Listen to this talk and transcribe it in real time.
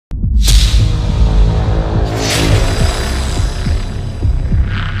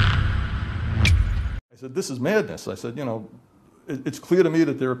said, this is madness. I said, it's clear to me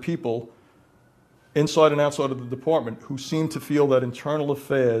that there are people inside and outside of the department who seem to feel that internal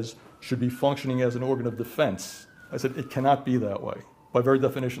affairs should be functioning as an organ of defense. I said, it cannot be that way. By very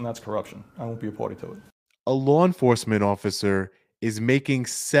definition, that's corruption. I won't be a party to it. A law enforcement officer is making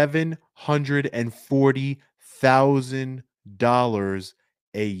 $740,000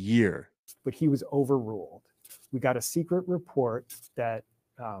 a year. But he was overruled. We got a secret report that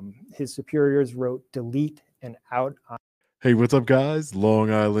his superiors wrote delete and out on. Hey, what's up, guys?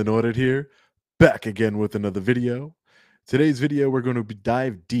 Long Island Audit here, back again with another video. Today's video, we're going to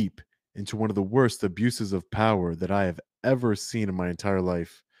dive deep into one of the worst abuses of power that I have ever seen in my entire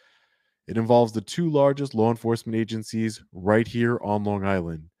life. It involves the two largest law enforcement agencies right here on Long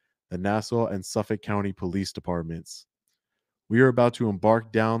Island, the Nassau and Suffolk County Police Departments. We are about to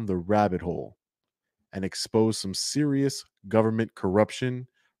embark down the rabbit hole and expose some serious government corruption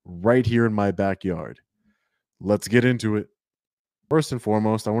right here in my backyard. Let's get into it. First and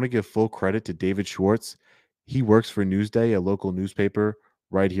foremost, I want to give full credit to David Schwartz. He works for Newsday, a local newspaper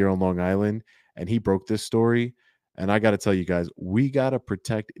right here on Long Island, and he broke this story. And I got to tell you guys, we got to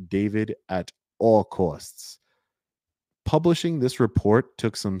protect David at all costs. Publishing this report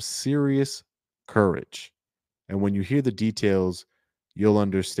took some serious courage. And when you hear the details, you'll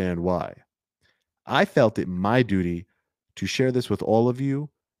understand why. I felt it my duty to share this with all of you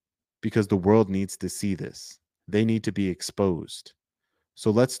because the world needs to see this. They need to be exposed.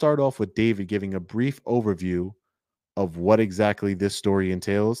 So let's start off with David giving a brief overview of what exactly this story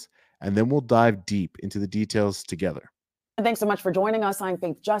entails, and then we'll dive deep into the details together. And thanks so much for joining us. I'm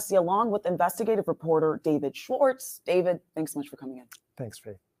Faith Jesse, along with investigative reporter David Schwartz. David, thanks so much for coming in. Thanks,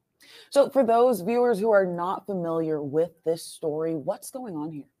 Faith. So for those viewers who are not familiar with this story, what's going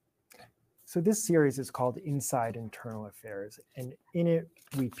on here? So this series is called Inside Internal Affairs, and in it,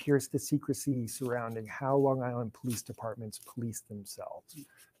 we pierce the secrecy surrounding how Long Island police departments police themselves.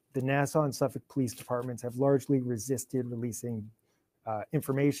 The Nassau and Suffolk police departments have largely resisted releasing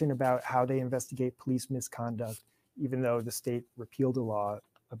information about how they investigate police misconduct, even though the state repealed a law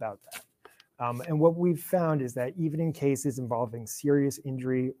about that. And what we've found is that even in cases involving serious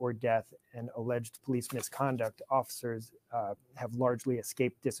injury or death and alleged police misconduct, officers have largely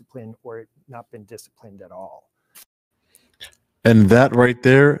escaped discipline or not been disciplined at all. And that right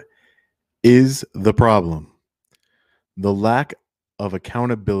there is the problem. The lack of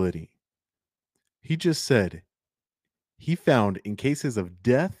accountability. He just said he found in cases of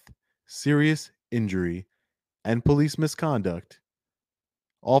death, serious injury, and police misconduct,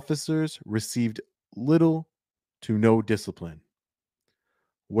 officers received little to no discipline.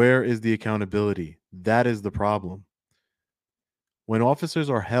 Where is the accountability? That is the problem. When officers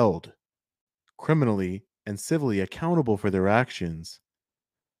are held criminally and civilly accountable for their actions,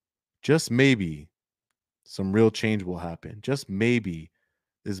 just maybe some real change will happen. Just maybe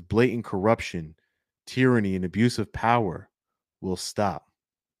this blatant corruption, tyranny, and abuse of power will stop,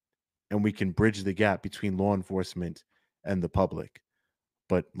 and we can bridge the gap between law enforcement and the public.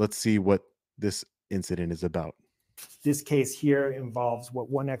 But let's see what this incident is about. This case here involves what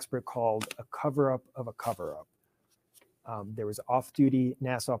one expert called a cover-up of a cover-up. There was off-duty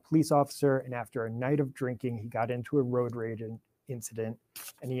Nassau police officer, and after a night of drinking, he got into a road rage incident,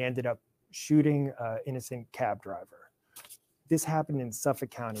 and he ended up shooting an innocent cab driver. This happened in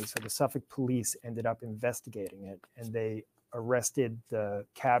Suffolk County, so the Suffolk police ended up investigating it, and they arrested the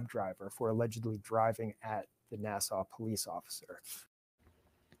cab driver for allegedly driving at the Nassau police officer.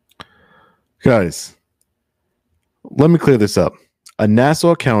 Guys, let me clear this up. A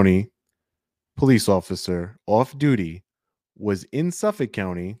Nassau County police officer off duty was in Suffolk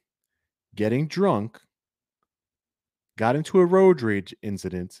County getting drunk, got into a road rage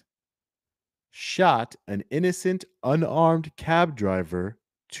incident, shot an innocent, unarmed cab driver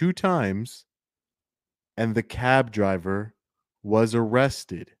 2 times, and the cab driver was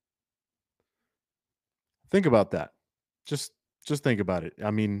arrested. Think about that. Just think about it. I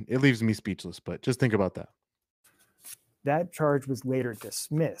mean, it leaves me speechless, but just think about that. That charge was later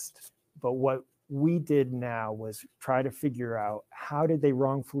dismissed, but what we did now was try to figure out how did they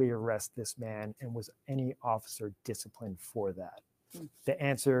wrongfully arrest this man, and was any officer disciplined for that? The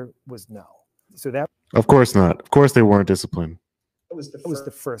answer was no. So that, of course not. Of course they weren't disciplined. That was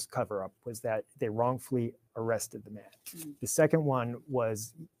the first cover-up, was that they wrongfully arrested the man. The second one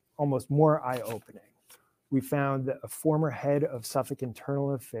was almost more eye-opening. We found that a former head of Suffolk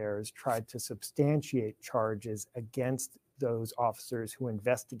Internal Affairs tried to substantiate charges against those officers who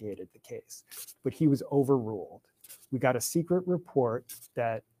investigated the case, but he was overruled. We got a secret report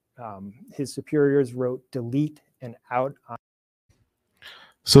that his superiors wrote delete and out on.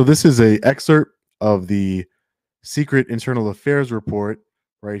 So this is an excerpt of the secret internal affairs report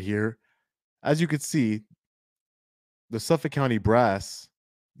right here. As you can see, the Suffolk County brass,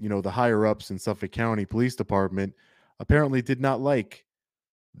 the higher ups in Suffolk County Police Department, apparently did not like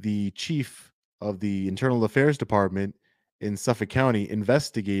the chief of the internal affairs department in Suffolk County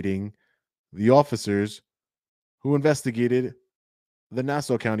investigating the officers who investigated the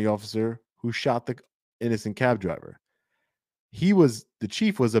Nassau County officer who shot the innocent cab driver. The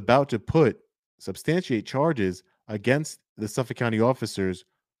chief was about to substantiate charges against the Suffolk County officers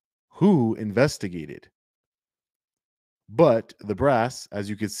who investigated. But the brass, as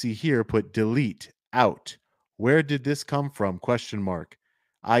you can see here, put delete out. Where did this come from? Question mark.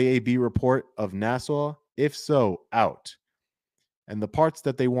 IAB report of Nassau? If so, out. And the parts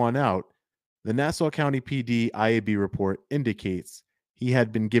that they want out, the Nassau County PD IAB report indicates he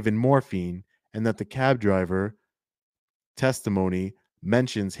had been given morphine and that the cab driver testimony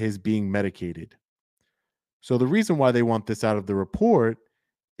mentions his being medicated. So the reason why they want this out of the report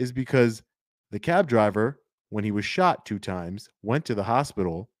is because the cab driver, when he was shot 2 times, went to the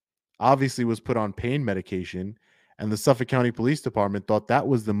hospital, obviously was put on pain medication, and the Suffolk County Police Department thought that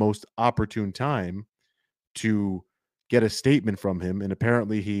was the most opportune time to get a statement from him, and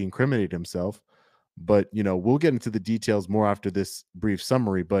apparently he incriminated himself. But, we'll get into the details more after this brief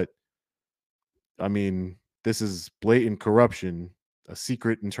summary, but I mean, this is blatant corruption, a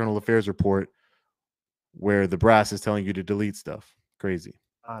secret internal affairs report where the brass is telling you to delete stuff. Crazy.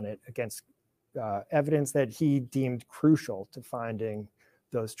 On it against evidence that he deemed crucial to finding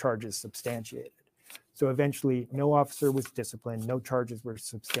those charges substantiated. So eventually, no officer was disciplined, no charges were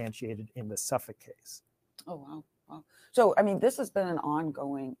substantiated in the Suffolk case. Oh, wow. Wow. So, I mean, this has been an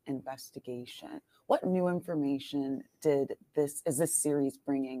ongoing investigation. What new information is this series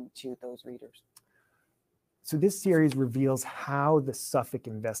bringing to those readers? So this series reveals how the Suffolk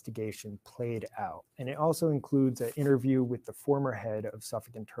investigation played out. And it also includes an interview with the former head of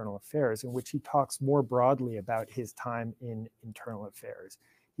Suffolk Internal Affairs, in which he talks more broadly about his time in internal affairs.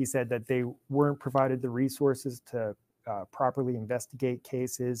 He said that they weren't provided the resources to properly investigate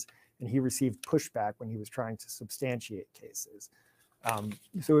cases, and he received pushback when he was trying to substantiate cases.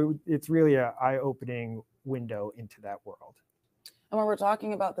 So it's really an eye-opening window into that world. And when we're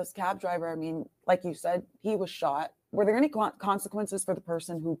talking about this cab driver, I mean, like you said, he was shot. Were there any consequences for the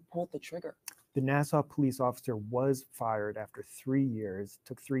person who pulled the trigger? The Nassau police officer was fired after 3 years. It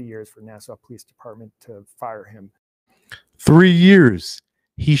took 3 years for Nassau Police Department to fire him. 3 years.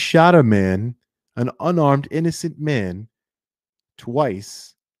 He shot a man, an unarmed, innocent man,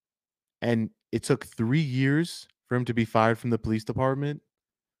 twice, and it took 3 years for him to be fired from the police department.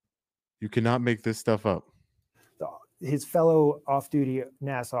 You cannot make this stuff up. His fellow off-duty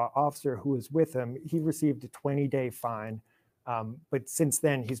Nassau officer who was with him, he received a 20-day fine, but since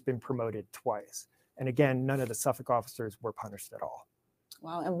then he's been promoted twice. And again, none of the Suffolk officers were punished at all.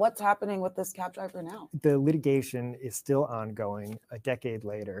 Wow, and what's happening with this cab driver now? The litigation is still ongoing a decade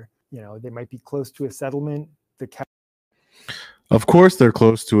later. They might be close to a settlement. Of course they're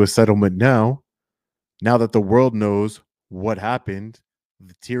close to a settlement now that the world knows what happened,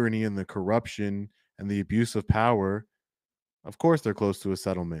 the tyranny and the corruption and the abuse of power. Of course they're close to a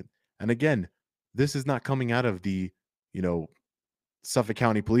settlement. And again, this is not coming out of the, Suffolk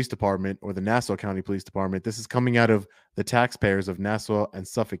County Police Department or the Nassau County Police Department. This is coming out of the taxpayers of Nassau and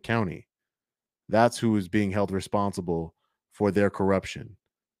Suffolk County. That's who is being held responsible for their corruption.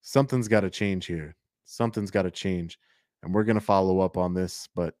 Something's got to change here. Something's got to change. And we're going to follow up on this,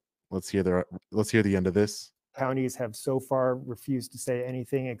 but let's hear the end of this. Counties have so far refused to say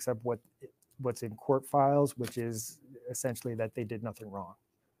anything except what's in court files, which is essentially that they did nothing wrong.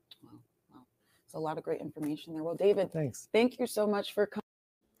 Wow. It's a lot of great information there. Well, David, thanks. Thank you so much for coming.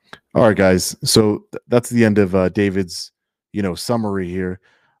 All right, guys. So that's the end of David's, summary here.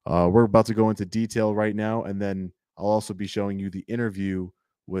 We're about to go into detail right now, and then I'll also be showing you the interview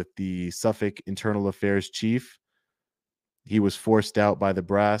with the Suffolk Internal Affairs chief. He was forced out by the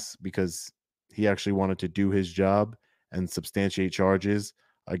brass because he actually wanted to do his job and substantiate charges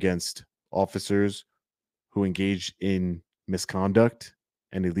against officers who engaged in misconduct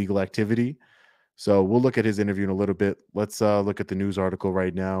and illegal activity. So we'll look at his interview in a little bit. Let's look at the news article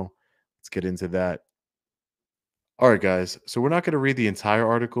right now. Let's get into that. All right, guys. So we're not going to read the entire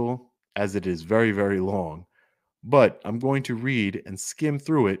article as it is very, very long, but I'm going to read and skim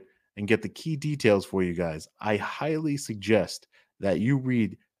through it and get the key details for you guys. I highly suggest that you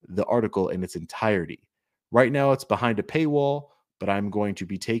read the article in its entirety. Right now, it's behind a paywall, but I'm going to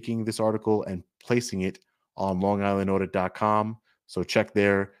be taking this article and placing it on longislandaudit.com. So check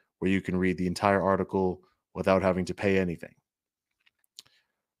there where you can read the entire article without having to pay anything.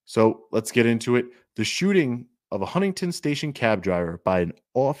 So let's get into it. The shooting of a Huntington Station cab driver by an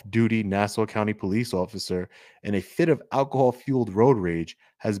off-duty Nassau County police officer in a fit of alcohol-fueled road rage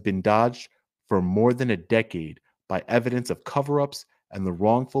has been dodged for more than a decade by evidence of cover-ups and the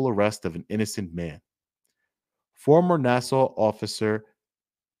wrongful arrest of an innocent man. Former Nassau officer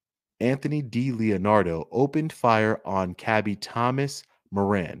Anthony D. Leonardo opened fire on cabbie Thomas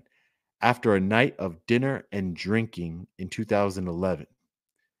Moran after a night of dinner and drinking in 2011.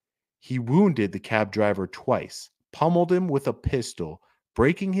 He wounded the cab driver twice, pummeled him with a pistol,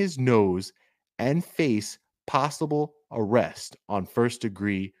 breaking his nose, and faced possible arrest on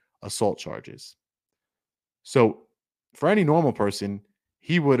first-degree assault charges. So, for any normal person,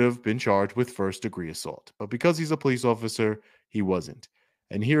 he would have been charged with first-degree assault. But because he's a police officer, he wasn't.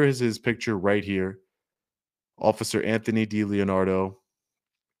 And here is his picture right here. Officer Anthony D. Leonardo.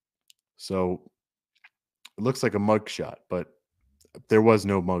 So, it looks like a mugshot, but there was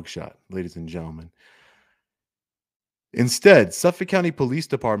no mugshot, ladies and gentlemen. Instead, Suffolk County Police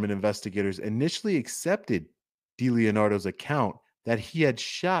Department investigators initially accepted DeLeonardo's account that he had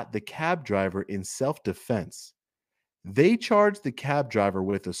shot the cab driver in self-defense. They charged the cab driver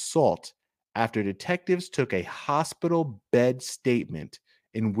with assault after detectives took a hospital bed statement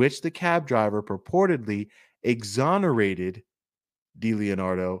in which the cab driver purportedly exonerated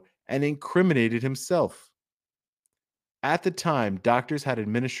DeLeonardo and incriminated himself. At the time, doctors had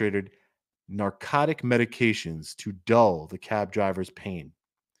administered narcotic medications to dull the cab driver's pain.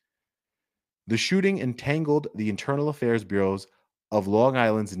 The shooting entangled the Internal Affairs Bureaus of Long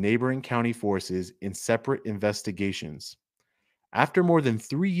Island's neighboring county forces in separate investigations. After more than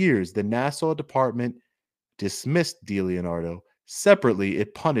 3 years, the Nassau Department dismissed DeLeonardo. Separately,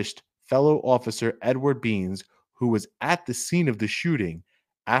 it punished fellow officer Edward Beans, who was at the scene of the shooting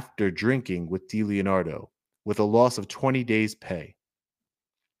after drinking with DeLeonardo, with a loss of 20 days' pay.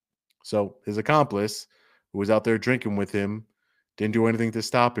 So his accomplice, who was out there drinking with him, didn't do anything to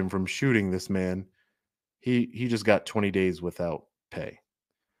stop him from shooting this man. He just got 20 days without pay.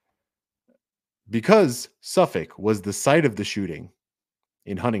 Because Suffolk was the site of the shooting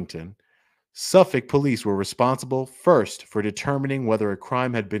in Huntington, Suffolk police were responsible first for determining whether a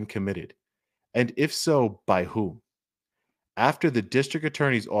crime had been committed, and if so, by whom. After the district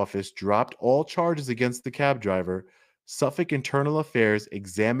attorney's office dropped all charges against the cab driver, Suffolk Internal Affairs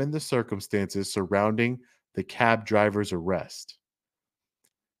examined the circumstances surrounding the cab driver's arrest.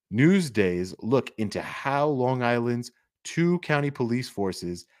 Newsdays look into how Long Island's 2 county police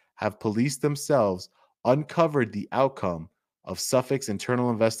forces have policed themselves, uncovered the outcome of Suffolk's internal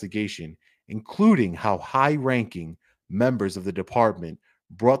investigation, including how high-ranking members of the department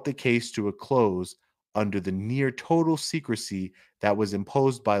brought the case to a close under the near total secrecy that was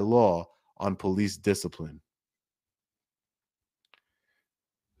imposed by law on police discipline.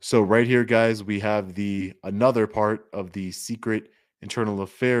 So right here, guys, we have another part of the secret internal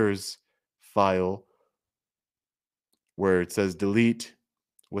affairs file where it says delete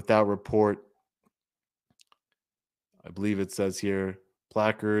without report. I believe it says here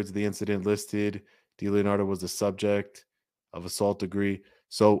placards, the incident listed. DeLeonardo was the subject of assault degree.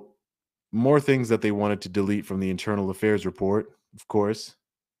 So more things that they wanted to delete from the internal affairs report, of course.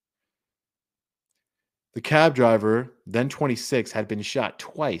 The cab driver, then 26, had been shot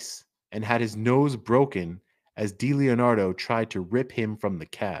twice and had his nose broken as DeLeonardo tried to rip him from the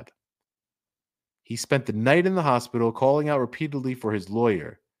cab. He spent the night in the hospital, calling out repeatedly for his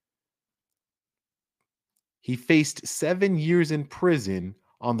lawyer. He faced 7 years in prison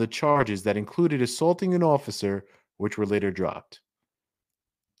on the charges that included assaulting an officer, which were later dropped.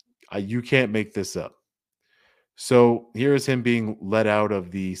 You can't make this up. So here is him being let out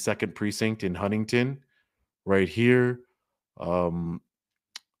of the 2nd precinct in Huntington. Right here,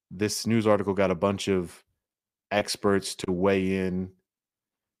 this news article got a bunch of experts to weigh in.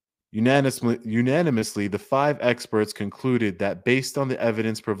 Unanimously, the 5 experts concluded that based on the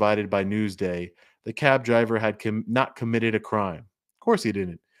evidence provided by Newsday, the cab driver had not committed a crime. Of course he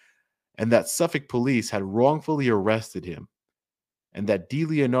didn't. And that Suffolk police had wrongfully arrested him. And that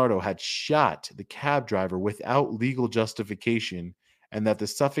DeLeonardo had shot the cab driver without legal justification, and that the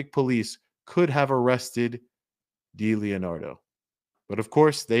Suffolk police could have arrested DeLeonardo. But of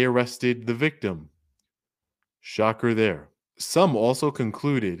course, they arrested the victim. Shocker there. Some also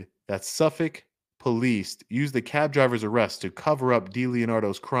concluded that Suffolk police used the cab driver's arrest to cover up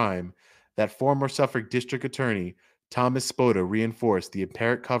DeLeonardo's crime, that former Suffolk District Attorney Thomas Spoda reinforced the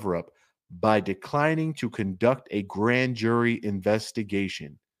apparent cover-up by declining to conduct a grand jury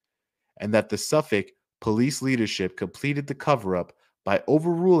investigation, and that the Suffolk police leadership completed the cover-up by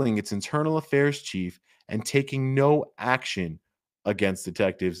overruling its internal affairs chief and taking no action against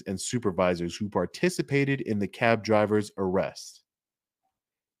detectives and supervisors who participated in the cab driver's arrest.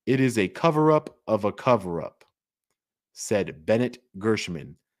 It is a cover-up of a cover-up, said Bennett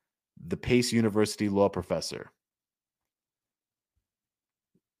Gershman, the Pace University law professor.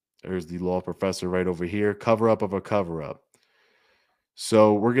 There's the law professor right over here. Cover-up of a cover-up.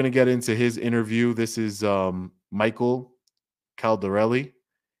 So we're going to get into his interview. This is Michael Caldarelli.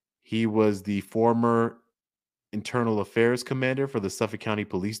 He was the former internal affairs commander for the Suffolk County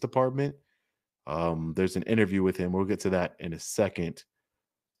Police Department. There's an interview with him. We'll get to that in a second.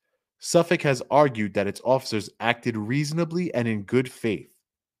 Suffolk has argued that its officers acted reasonably and in good faith.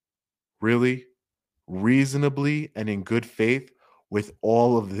 Really? Reasonably and in good faith with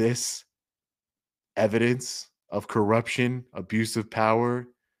all of this evidence of corruption, abuse of power,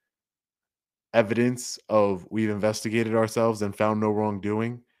 evidence of we've investigated ourselves and found no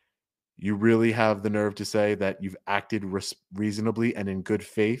wrongdoing? You really have the nerve to say that you've acted reasonably and in good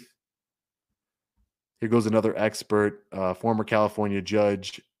faith? Here goes another expert, former California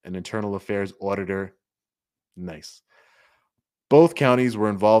judge, an internal affairs auditor. Nice. Both counties were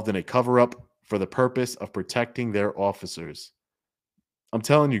involved in a cover-up for the purpose of protecting their officers. I'm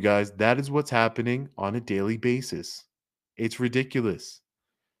telling you guys, that is what's happening on a daily basis. It's ridiculous.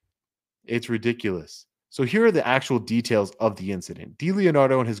 It's ridiculous. So here are the actual details of the incident.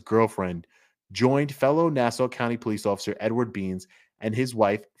 DeLeonardo and his girlfriend joined fellow Nassau County police officer Edward Beans and his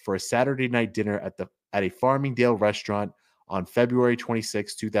wife for a Saturday night dinner at a Farmingdale restaurant on February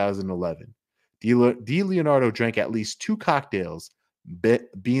 26, 2011. DeLeonardo drank at least 2 cocktails,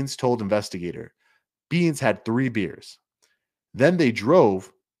 Beans told investigator. Beans had 3 beers. Then they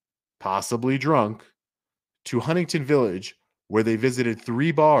drove, possibly drunk, to Huntington Village, where they visited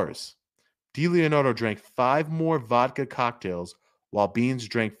 3 bars. DeLeonardo drank 5 more vodka cocktails, while Beans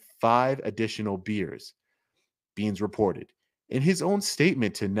drank 5 additional beers. Beans reported. In his own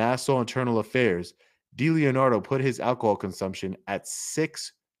statement to Nassau Internal Affairs, DeLeonardo put his alcohol consumption at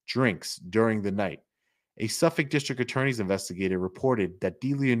 6 drinks during the night. A Suffolk District Attorney's investigator reported that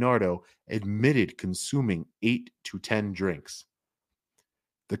DeLeonardo admitted consuming 8 to 10 drinks.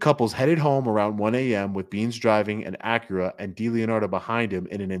 The couples headed home around 1 a.m. with Beans driving an Acura and DeLeonardo behind him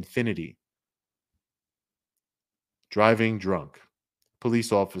in an Infiniti. Driving drunk.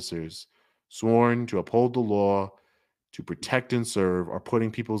 Police officers sworn to uphold the law, to protect and serve, are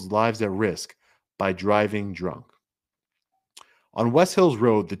putting people's lives at risk by driving drunk. On West Hills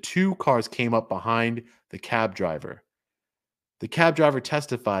Road, the 2 cars came up behind the cab driver. The cab driver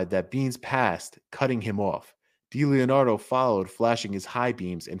testified that Beans passed, cutting him off. DeLeonardo followed, flashing his high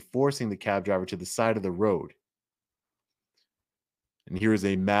beams and forcing the cab driver to the side of the road. And here is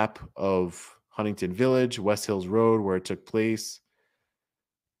a map of Huntington Village, West Hills Road, where it took place.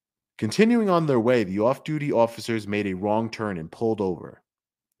 Continuing on their way, the off-duty officers made a wrong turn and pulled over.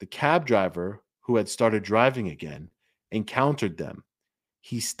 The cab driver, who had started driving again, encountered them.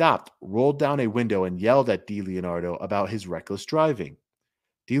 He stopped, rolled down a window, and yelled at DeLeonardo about his reckless driving.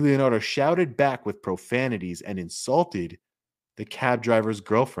 DeLeonardo shouted back with profanities and insulted the cab driver's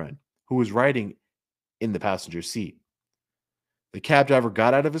girlfriend, who was riding in the passenger seat. The cab driver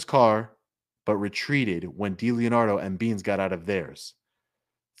got out of his car, but retreated when DeLeonardo and Beans got out of theirs.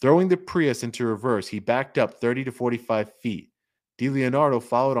 Throwing the Prius into reverse, he backed up 30 to 45 feet. DeLeonardo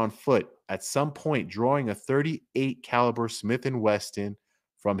followed on foot, at some point drawing a .38 caliber Smith & Wesson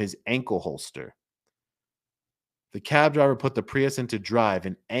from his ankle holster. The cab driver put the Prius into drive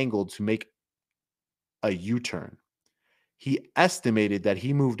and angled to make a U-turn. He estimated that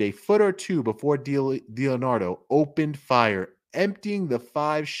he moved a foot or 2 before DeLeonardo opened fire, emptying the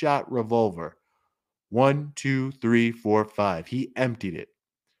 5-shot revolver. 1, 2, 3, 4, 5. He emptied it.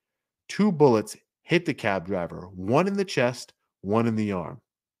 2 bullets hit the cab driver, 1 in the chest, 1 in the arm.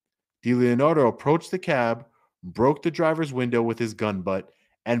 DeLeonardo approached the cab, broke the driver's window with his gun butt,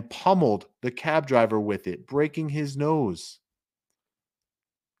 and pummeled the cab driver with it, breaking his nose.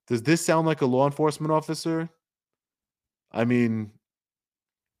 Does this sound like a law enforcement officer? I mean,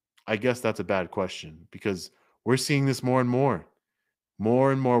 I guess that's a bad question, because we're seeing this more and more.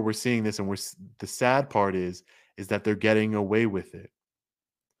 More and more we're seeing this, and the sad part is that they're getting away with it.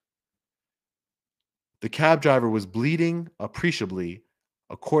 The cab driver was bleeding appreciably,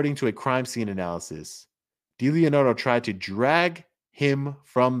 according to a crime scene analysis. DeLeonardo tried to drag him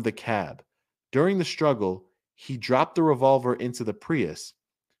from the cab. During the struggle, he dropped the revolver into the Prius,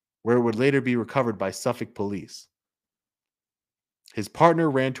 where it would later be recovered by Suffolk police. His partner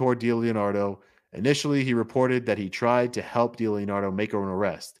ran toward DeLeonardo. Initially, he reported that he tried to help DeLeonardo make an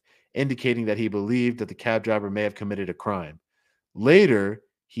arrest, indicating that he believed that the cab driver may have committed a crime. Later,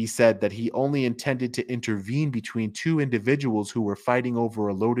 he said that he only intended to intervene between two individuals who were fighting over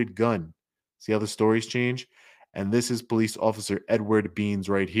a loaded gun. See how the stories change? And this is police officer Edward Beans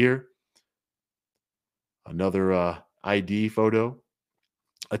right here. Another ID photo.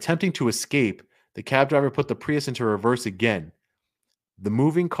 Attempting to escape, the cab driver put the Prius into reverse again. The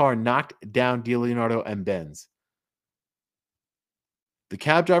moving car knocked down DeLeonardo and Benz. The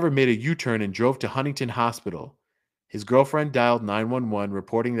cab driver made a U-turn and drove to Huntington Hospital. His girlfriend dialed 911,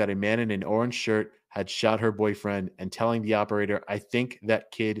 reporting that a man in an orange shirt had shot her boyfriend and telling the operator, "I think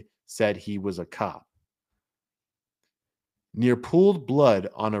that kid said he was a cop." Near pooled blood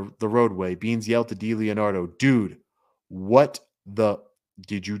on the roadway, Beans yelled to DeLeonardo, "Dude, what the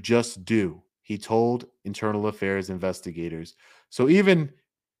did you just do?" He told Internal Affairs investigators. So even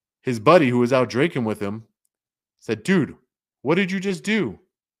his buddy who was out drinking with him said, "Dude, what did you just do?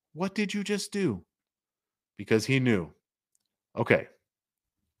 What did you just do?" Because he knew. Okay.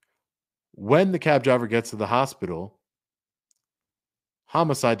 When the cab driver gets to the hospital,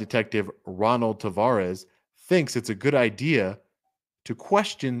 homicide detective Ronald Tavares thinks it's a good idea to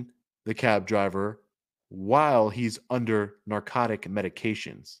question the cab driver while he's under narcotic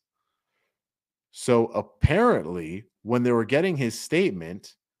medications. So apparently, when they were getting his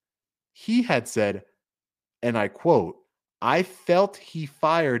statement, he had said, and I quote, "I felt he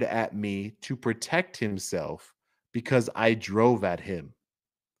fired at me to protect himself because I drove at him."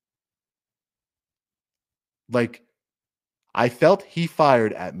 Like, I felt he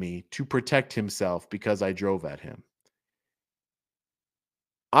fired at me to protect himself because I drove at him.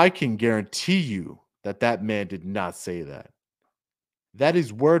 I can guarantee you that that man did not say that. That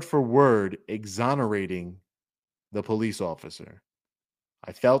is word for word exonerating the police officer.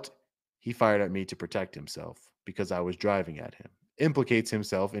 I felt he fired at me to protect himself because I was driving at him. Implicates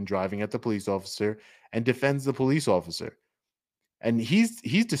himself in driving at the police officer and defends the police officer. And he's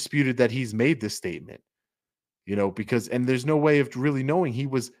disputed that he's made this statement, because there's no way of really knowing he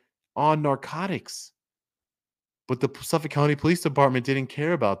was on narcotics. But the Suffolk County Police Department didn't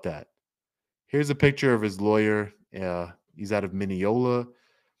care about that. Here's a picture of his lawyer. He's out of Mineola.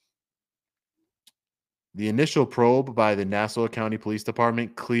 The initial probe by the Nassau County Police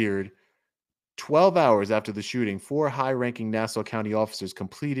Department cleared 12 hours after the shooting. 4 high-ranking Nassau County officers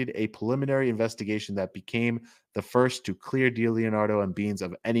completed a preliminary investigation that became the first to clear DeLeonardo and Beans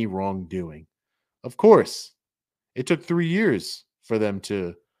of any wrongdoing. Of course, it took 3 years for them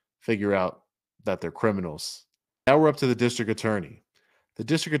to figure out that they're criminals. Now we're up to the district attorney. The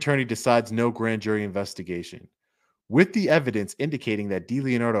district attorney decides no grand jury investigation. With the evidence indicating that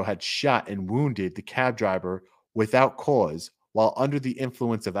DeLeonardo had shot and wounded the cab driver without cause while under the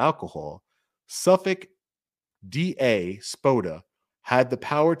influence of alcohol, Suffolk DA Spoda had the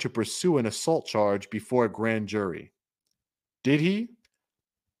power to pursue an assault charge before a grand jury. Did he?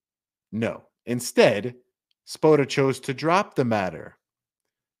 No. Instead, Spoda chose to drop the matter.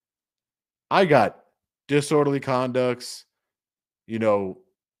 I got disorderly conducts,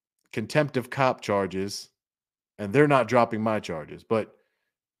 contempt of cop charges, and they're not dropping my charges. But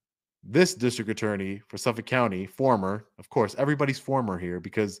this district attorney for Suffolk County, former, of course, everybody's former here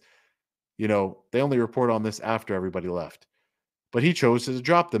because, they only report on this after everybody left. But he chose to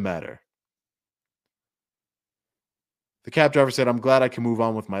drop the matter. The cab driver said, "I'm glad I can move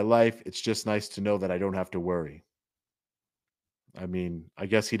on with my life. It's just nice to know that I don't have to worry." I mean, I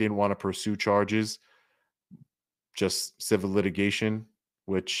guess he didn't want to pursue charges, just civil litigation,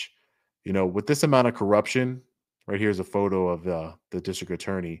 which, with this amount of corruption, right here's a photo of the district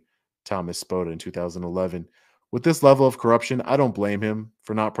attorney, Thomas Spoda, in 2011. With this level of corruption, I don't blame him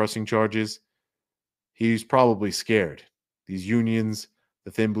for not pressing charges. He's probably scared. These unions,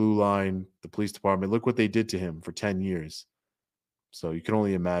 the Thin Blue Line, the police department, look what they did to him for 10 years. So you can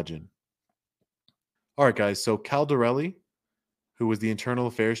only imagine. All right, guys. So Caldarelli, who was the internal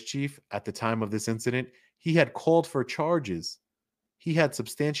affairs chief at the time of this incident, he had called for charges. He had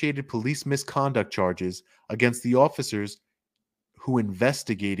substantiated police misconduct charges against the officers who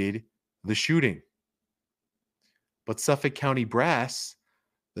investigated the shooting. But Suffolk County brass,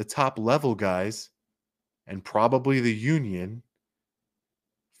 the top level guys, and probably the union,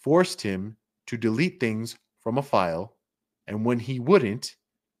 forced him to delete things from a file. And when he wouldn't,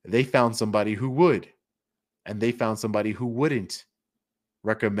 they found somebody who would. And they found somebody who wouldn't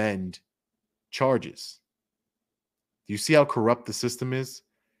recommend charges. Do you see how corrupt the system is?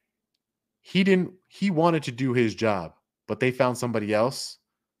 He wanted to do his job, but they found somebody else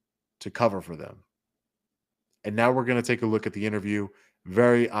to cover for them. And now we're going to take a look at the interview.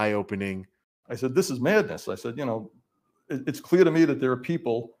 Very eye-opening. I said, "This is madness." I said, it's clear to me that there are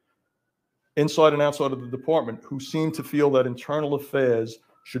people inside and outside of the department who seem to feel that internal affairs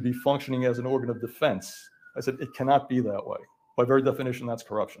should be functioning as an organ of defense. I said, it cannot be that way. By very definition, that's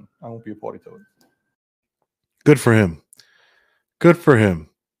corruption. I won't be a party to it. Good for him. Good for him.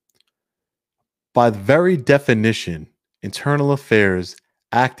 By the very definition, internal affairs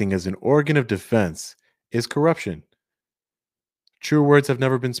acting as an organ of defense is corruption. True words have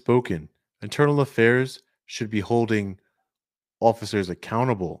never been spoken. Internal affairs should be holding officers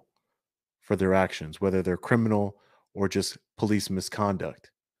accountable for their actions, whether they're criminal or just police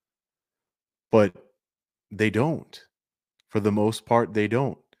misconduct. But they don't. For the most part, they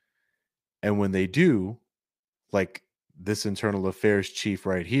don't. And when they do, like this internal affairs chief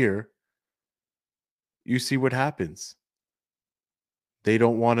right here, you see what happens. They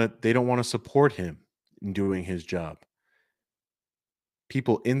don't want to support him in doing his job.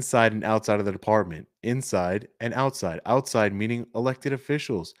 People inside and outside of the department, inside and outside. Outside meaning elected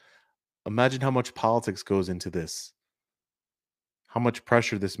officials. Imagine how much politics goes into this. How much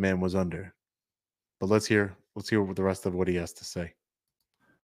pressure this man was under. But let's hear what the rest of what he has to say.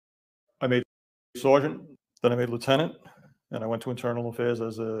 I made sergeant, then I made lieutenant, and I went to internal affairs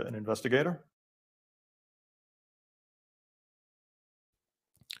as an investigator.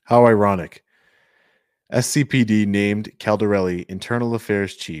 How ironic. SCPD named Caldarelli internal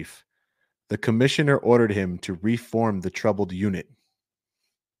affairs chief. The commissioner ordered him to reform the troubled unit.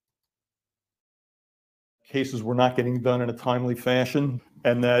 Cases were not getting done in a timely fashion,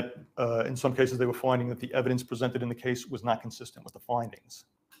 and that in some cases they were finding that the evidence presented in the case was not consistent with the findings.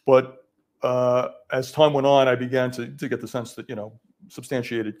 But as time went on, I began to get the sense that,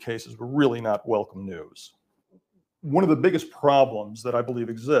 substantiated cases were really not welcome news. One of the biggest problems that I believe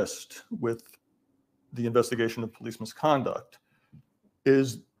exist with the investigation of police misconduct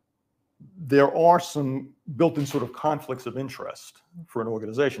is there are some built-in sort of conflicts of interest for an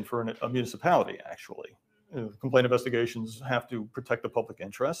organization, for a municipality, actually. Complaint investigations have to protect the public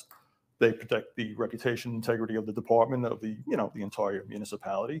interest. They protect the reputation, integrity of the department, of the entire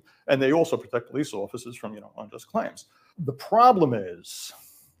municipality, and they also protect police officers from unjust claims. The problem is,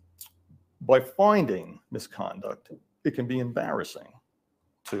 by finding misconduct, it can be embarrassing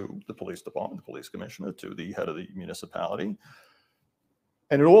to the police department, the police commissioner, to the head of the municipality,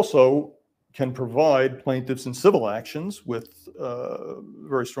 and it also can provide plaintiffs in civil actions with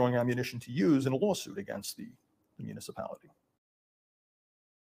very strong ammunition to use in a lawsuit against the municipality.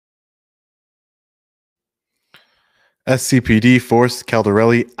 SCPD forced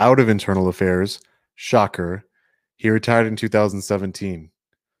Caldarelli out of internal affairs. Shocker. He retired in 2017.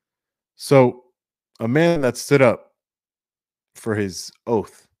 So, a man that stood up for his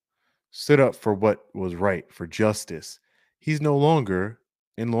oath, stood up for what was right, for justice, he's no longer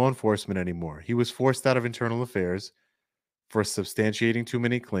in law enforcement anymore. He was forced out of internal affairs for substantiating too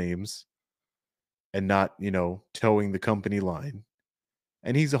many claims and not, towing the company line.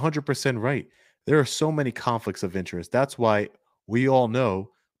 And he's 100% right. There are so many conflicts of interest. That's why we all know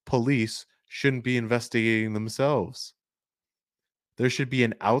police shouldn't be investigating themselves. There should be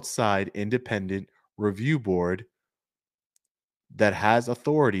an outside independent review board that has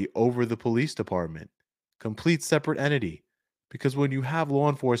authority over the police department. Complete separate entity. Because when you have law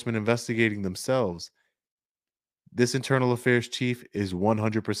enforcement investigating themselves, this internal affairs chief is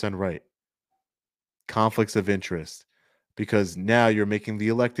 100% right. Conflicts of interest. Because now you're making the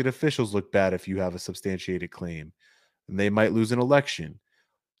elected officials look bad if you have a substantiated claim. And they might lose an election.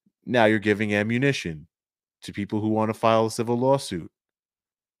 Now you're giving ammunition to people who want to file a civil lawsuit.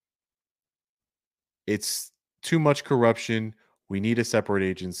 It's too much corruption. We need a separate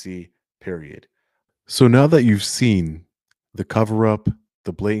agency, period. So now that you've seen the cover-up,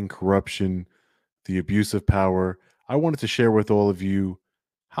 the blatant corruption, the abuse of power, I wanted to share with all of you,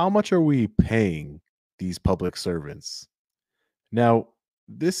 how much are we paying these public servants? Now,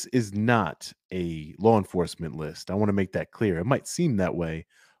 this is not a law enforcement list. I want to make that clear. It might seem that way,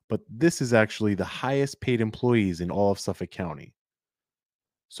 but this is actually the highest paid employees in all of Suffolk County.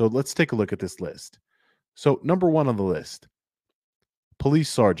 So let's take a look at this list. So number one on the list, Police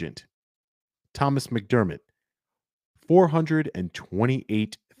Sergeant Thomas McDermott,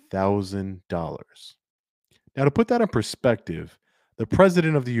 $428,000. Now, to put that in perspective, the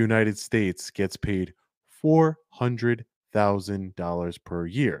President of the United States gets paid $400,000 per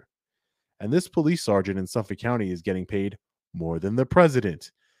year. And this police sergeant in Suffolk County is getting paid more than the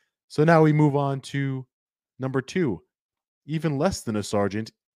president. So now we move on to number two. Even less than a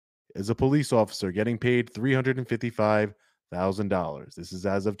sergeant is a police officer getting paid $355,000. This is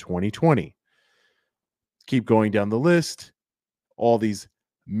as of 2020. Keep going down the list. All these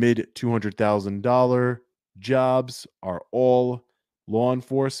mid $200,000 jobs are all law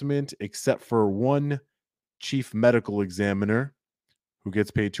enforcement, except for one chief medical examiner who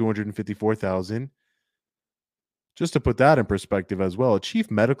gets paid $254,000. Just to put that in perspective as well, a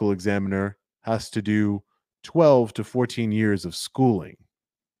chief medical examiner has to do 12 to 14 years of schooling.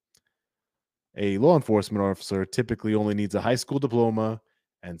 A law enforcement officer typically only needs a high school diploma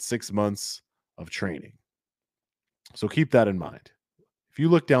and 6 months of training. So keep that in mind. If you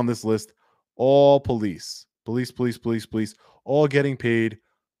look down this list, all police, all getting paid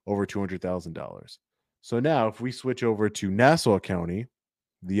over $200,000. So now if we switch over to Nassau County,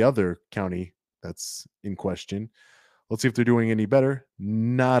 the other county that's in question, let's see if they're doing any better.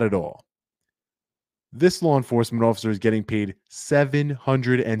 Not at all. This law enforcement officer is getting paid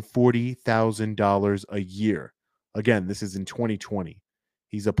 $740,000 a year. Again, this is in 2020.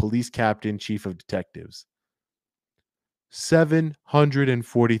 He's a police captain, chief of detectives.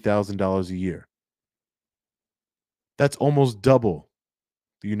 $740,000 a year. That's almost double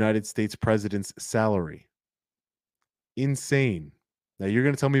the United States president's salary. Insane. Now, you're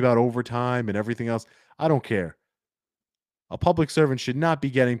going to tell me about overtime and everything else. I don't care. A public servant should not be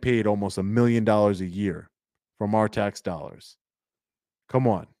getting paid almost $1 million a year from our tax dollars. Come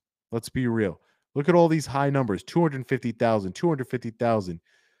on. Let's be real. Look at all these high numbers. 250,000, 250,000,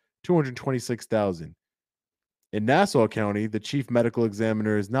 226,000. In Nassau County, the chief medical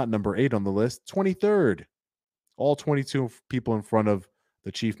examiner is not number 8 on the list, 23rd. All 22 people in front of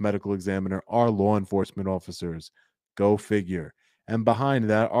the chief medical examiner are law enforcement officers. Go figure. And behind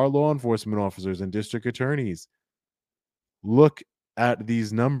that are law enforcement officers and district attorneys. Look at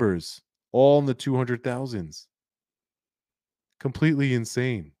these numbers, all in the 200,000s. Completely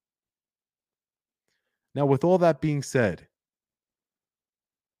insane. Now, with all that being said,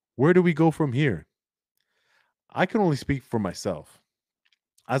 where do we go from here? I can only speak for myself.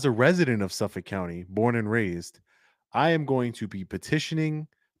 As a resident of Suffolk County, born and raised, I am going to be petitioning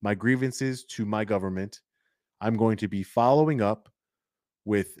my grievances to my government. I'm going to be following up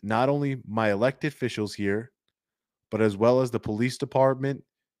with not only my elected officials here, but as well as the police department,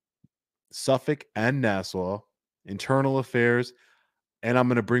 Suffolk and Nassau, internal affairs, and I'm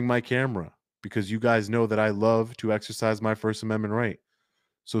going to bring my camera because you guys know that I love to exercise my First Amendment right.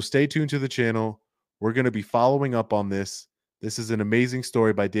 So stay tuned to the channel. We're going to be following up on this. This is an amazing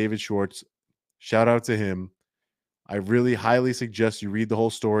story by David Schwartz. Shout out to him. I really highly suggest you read the whole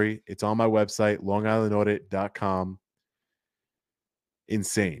story. It's on my website, longislandaudit.com.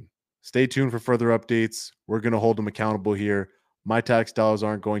 Insane. Stay tuned for further updates. We're going to hold them accountable here. My tax dollars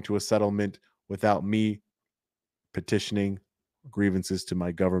aren't going to a settlement without me petitioning grievances to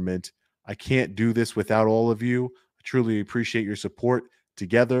my government. I can't do this without all of you. I truly appreciate your support.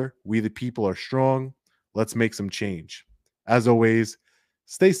 Together, we the people are strong. Let's make some change. As always,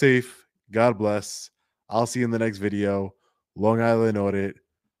 stay safe. God bless. I'll see you in the next video. Long Island Audit.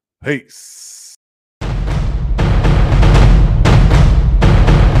 Peace.